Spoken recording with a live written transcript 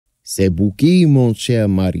C'est Bouki, mon cher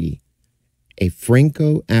mari, a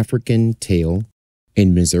Franco-African tale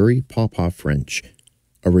in Missouri Paw-Paw French,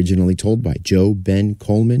 originally told by Joe Ben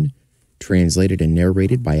Coleman, translated and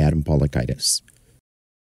narrated by Adam Polakaitis.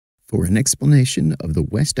 For an explanation of the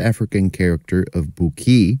West African character of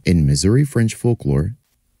Bouki in Missouri French folklore,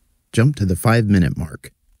 jump to the 5-minute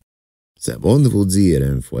mark. C'est bon de vous dire,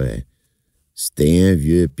 un fois, c'était un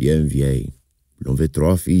vieux puis une vieille. Ils avaient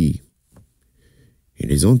 3 filles. Ils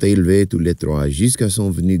les ont élevées tous les 3 jusqu'à son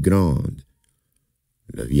venue grande.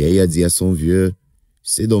 Le vieil a dit à son vieux,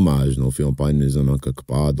 c'est dommage, nous ne faisons pas une maison en quelque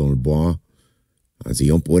part dans le bois.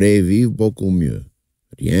 Ainsi, on pourrait vivre beaucoup mieux.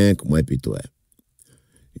 Rien que moi et toi.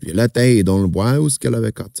 Il vit la taille dans le bois où qu'elle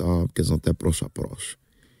avait 4 arbres qui sont proche à proche.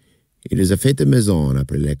 Il les a fait une maison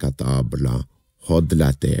après les 4 arbres là, hors de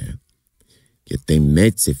la terre. Il était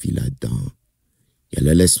mettre ses filles là-dedans. Il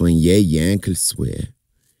allait les soigner rien que le souhait.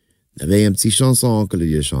 Il y avait une petite chanson que le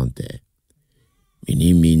vieux chantait.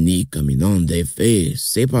 Mini, mini, caminant des fées,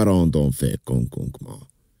 ses parents ont fait conconcement.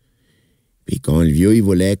 Puis quand le vieux il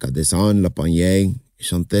voulait qu'à descendre la panier, il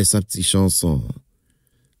chantait sa petite chanson.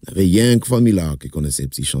 Il y avait rien que famille là qui connaissait ces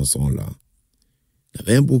petites chansons-là. Il y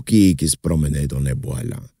avait un Bouki qui se promenait dans les bois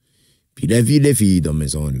là. Puis il a vu les filles dans la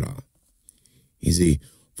maison là. Il dit,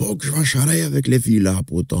 faut que je vais charrer avec les filles là,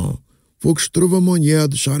 pourtant. Faut que je trouve un moyen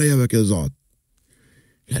de charrer avec les autres.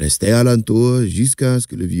 Il restait alentour jusqu'à ce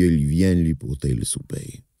que le vieux lui vienne lui porter le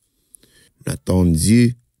souper. Il a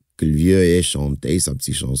attendu que le vieux ait chanté sa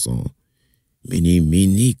petite chanson. Mini,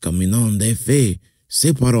 mini, caminant des fées,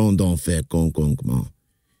 ses parents ont fait conconcement.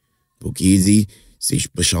 Pour qu'il dit, si je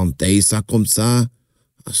peux chanter ça comme ça,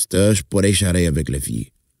 à cette heure, je pourrais charrer avec les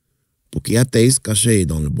filles. Pour qu'il a été caché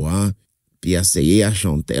dans le bois, puis essayé à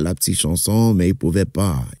chanter la petite chanson, mais il pouvait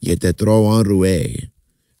pas. Il était trop enroué.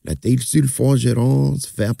 La tête sur le forgeron se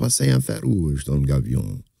fait passer un fer rouge dans le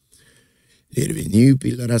gavion. Il est revenu, puis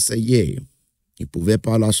il l'a essayé. Il pouvait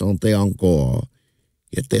pas la chanter encore.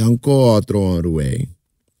 Il était encore trop enroué.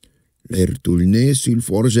 Il est retourné sur le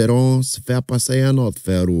forgeron, se fait passer un autre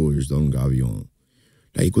fer rouge dans le gavion.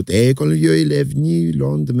 Il a écouté quand le vieux il est venu le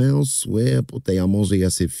lendemain au soir pour à manger à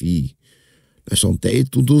ses filles. Il a chanté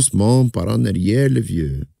tout doucement par en arrière le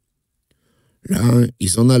vieux. Là, il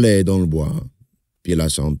s'en allait dans le bois. Puis il a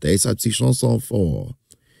chanté sa petite chanson fort.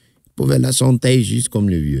 Il pouvait la chanter juste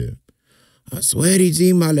comme le vieux. Un soir, il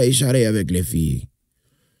dit, m'allait charrer avec les filles.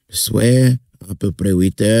 Le soir, à peu près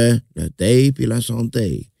 8 heures, le tape, il a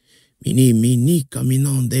chanté. Mini, mini,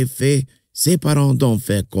 caminant des fées, ses parents ont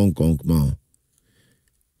fait conconcement.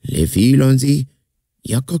 Les filles l'ont dit,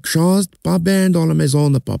 il y a quelque chose de pas bien dans la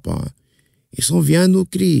maison de papa. Ils sont viennent nous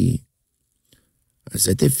crier. Elles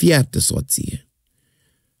étaient fières de sortir.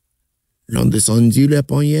 L'on descendu le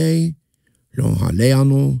panier, l'on allait en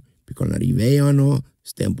eau, puis quand on arrivait en eau,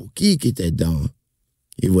 c'était un Bouki qui était dedans.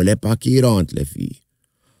 Il voulait pas qu'il rentre, les filles.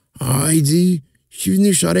 Ah, il dit, je suis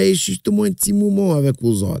venu charrer justement un petit moment avec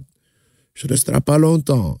vous autres. Je resterai pas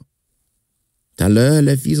longtemps. Tout à l'heure,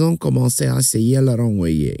 les filles ont commencé à essayer à la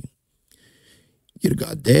renvoyer. Ils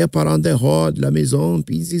regardaient par en dehors de la maison,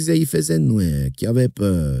 puis ils disaient qu'il faisait nuit, qu'il avait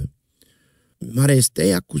peur. Il m'a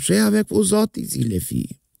resté à coucher avec vous autres, ils disent les filles.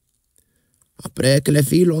 Après que les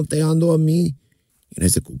filles l'ont endormi, il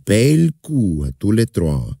les a coupé le cou à tous les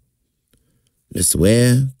 3. Le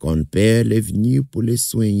soir, quand le père est venu pour les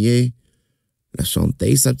soigner, il a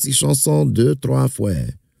chanté sa petite chanson 2-3 fois.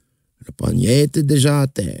 Le panier était déjà à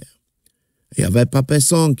terre. Il n'y avait pas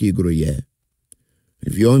personne qui grouillait.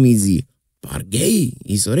 Le vieux me dit, par gay,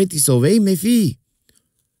 il saurait y sauver mes filles.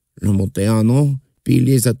 Il a monté en eau, puis il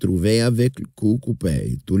les a trouvés avec le cou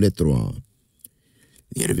coupé, tous les 3.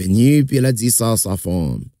 Il est revenu, puis il a dit ça à sa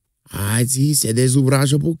femme. Ah, il dit, c'est des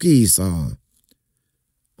ouvrages pour qui, ça?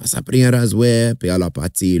 Elle s'est pris un rasoir, puis elle a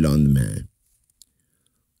parti le lendemain.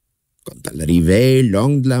 Quand elle arrivait,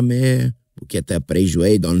 long de la mer, Bouki était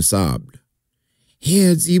préjoué dans le sable. Et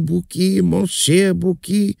elle dit, Bouki, mon cher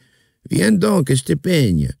Bouki, viens donc que je te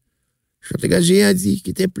peigne. Je te gagé, elle dit,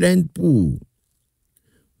 qu'il était plein de poux.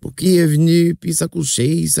 Bouki est venu, puis s'est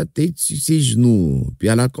couché, sa tête sur ses genoux, puis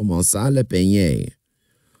elle a commencé à le peigner.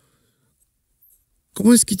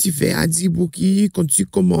 Comment est-ce que tu fais, a dit Bouki, quand tu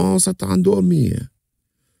commences à t'endormir?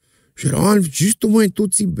 Je l'enlève juste au moins tout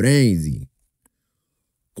petit brin, il dit.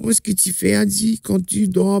 Comment est-ce que tu fais, a dit, quand tu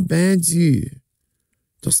dors bien dur?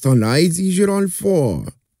 Dans ce temps-là, il dit, je l'enlève fort.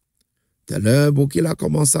 Tout à l'heure, Bouki a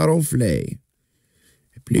commencé à ronfler.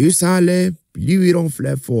 Et plus ça allait, plus il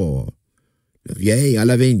ronflait fort. Le vieil, elle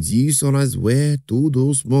avait dit son rasoir tout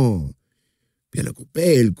doucement. Puis elle a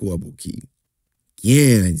coupé le cou à Bouki.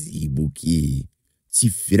 Tiens, a dit Bouki, tu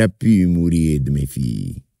feras plus mourir de mes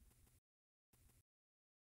filles.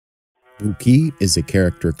 Bouki is a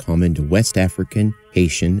character common to West African,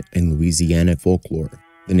 Haitian, and Louisiana folklore.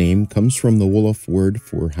 The name comes from the Wolof word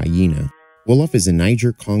for hyena. Wolof is a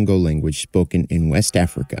Niger-Congo language spoken in West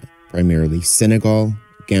Africa, primarily Senegal,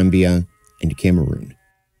 Gambia, and Cameroon.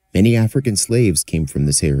 Many African slaves came from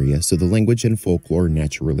this area, so the language and folklore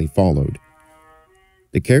naturally followed.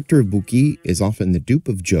 The character of Bouki is often the dupe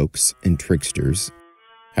of jokes and tricksters.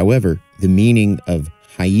 However, the meaning of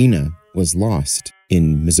hyena was lost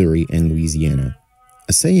in Missouri and Louisiana.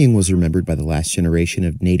 A saying was remembered by the last generation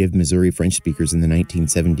of native Missouri French speakers in the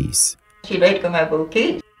 1970s. She laid comme un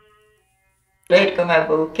bouquet. Laid comme un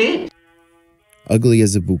bouquet. Ugly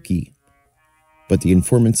as a Bouki. But the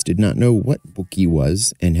informants did not know what Bouki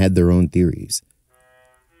was and had their own theories.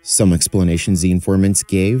 Some explanations the informants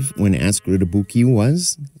gave when asked what a Bouki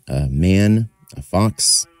was: a man, a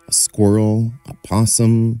fox, a squirrel, a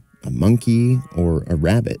possum, a monkey, or a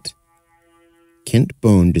rabbit. Kent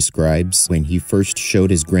Bone describes when he first showed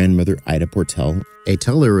his grandmother Ida Portell, a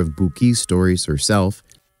teller of Bouki stories herself,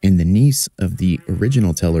 and the niece of the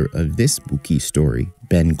original teller of this Bouki story,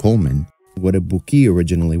 Ben Coleman, what a Bouki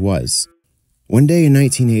originally was. One day in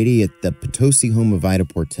 1980 at the Potosi home of Ida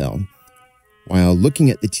Portell, while looking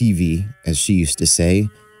at the TV, as she used to say,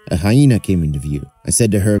 a hyena came into view. I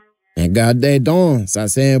said to her, "Regardez donc, ça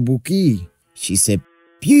c'est un Bouki." She said,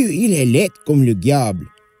 "Pieux, il est laid comme le diable."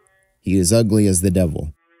 He is ugly as the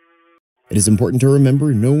devil. It is important to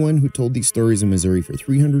remember no one who told these stories in Missouri for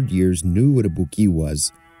 300 years knew what a Bouki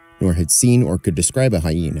was, nor had seen or could describe a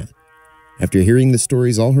hyena. After hearing the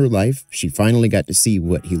stories all her life, she finally got to see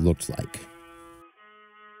what he looked like.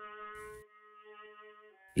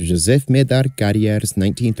 Joseph Medard Carrière's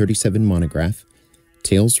 1937 monograph,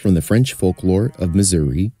 Tales from the French Folklore of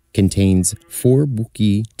Missouri, contains 4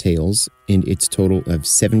 Bouki tales and its total of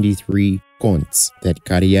 73 contes that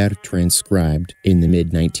Carrière transcribed in the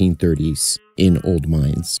mid-1930s in old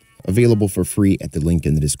mines, available for free at the link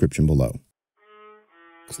in the description below.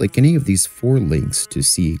 Click any of these 4 links to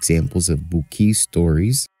see examples of Bouki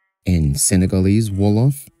stories in Senegalese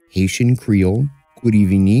Wolof, Haitian Creole,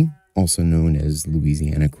 Kurivini, also known as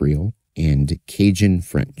Louisiana Creole, and Cajun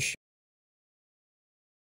French.